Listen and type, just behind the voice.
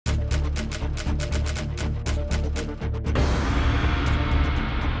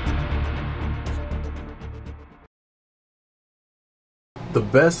The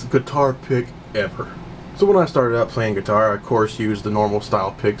best guitar pick ever. So when I started out playing guitar, I of course used the normal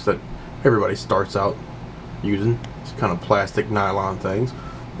style picks that everybody starts out using. It's kind of plastic nylon things.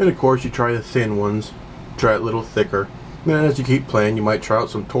 And of course you try the thin ones, try it a little thicker. And then as you keep playing, you might try out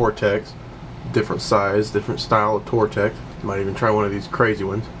some Tortex, different size, different style of Tortex. You might even try one of these crazy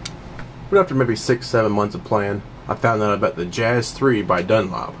ones. But after maybe 6-7 months of playing, I found out about the Jazz+III by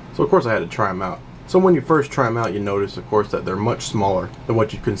Dunlop. So of course I had to try them out. So when you first try them out, you notice of course that they're much smaller than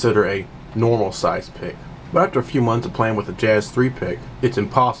what you consider a normal size pick. But after a few months of playing with the Jazz+III pick, it's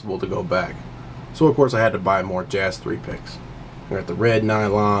impossible to go back. So of course I had to buy more Jazz+III picks. I got the red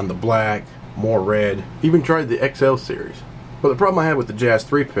nylon, the black, more red, even tried the XL series. But the problem I had with the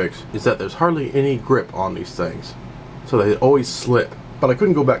Jazz+III picks is that there's hardly any grip on these things. So they always slip. But I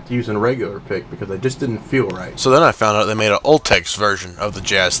couldn't go back to using a regular pick because they just didn't feel right. So then I found out they made an Ultex version of the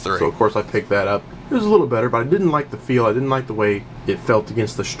Jazz+III. So of course I picked that up. It was a little better, but I didn't like the feel. I didn't like the way it felt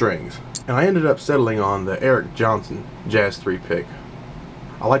against the strings. And I ended up settling on the Eric Johnson Jazz+III pick.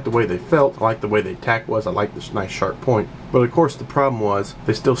 I liked the way they felt, I liked the way the attack was, I liked this nice sharp point. But of course the problem was,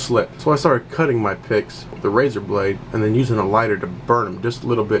 they still slipped. So I started cutting my picks with the razor blade and then using a lighter to burn them just a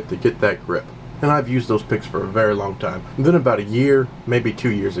little bit to get that grip. And I've used those picks for a very long time. And then about a year, maybe 2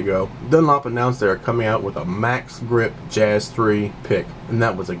 years ago, Dunlop announced they are coming out with a max grip Jazz+III pick. And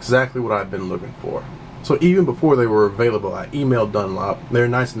that was exactly what I've been looking for. So even before they were available, I emailed Dunlop. They were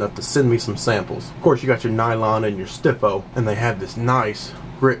nice enough to send me some samples. Of course you got your nylon and your stiffo, and they have this nice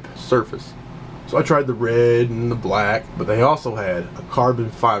grip surface. So I tried the red and the black, but they also had a carbon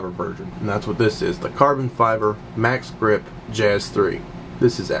fiber version. And that's what this is, the carbon fiber max grip Jazz+III.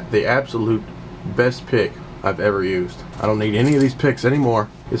 This is the absolute best pick I've ever used. I don't need any of these picks anymore.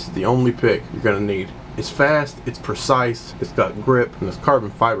 This is the only pick you're gonna need. It's fast, it's precise, it's got grip, and it's carbon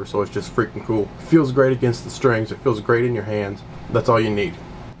fiber, so it's just freaking cool. It feels great against the strings, it feels great in your hands. That's all you need.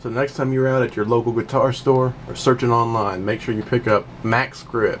 So next time you're out at your local guitar store or searching online, make sure you pick up Max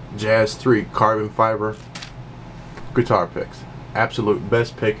Grip Jazz+III carbon fiber guitar picks. Absolute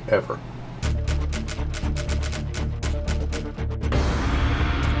best pick ever.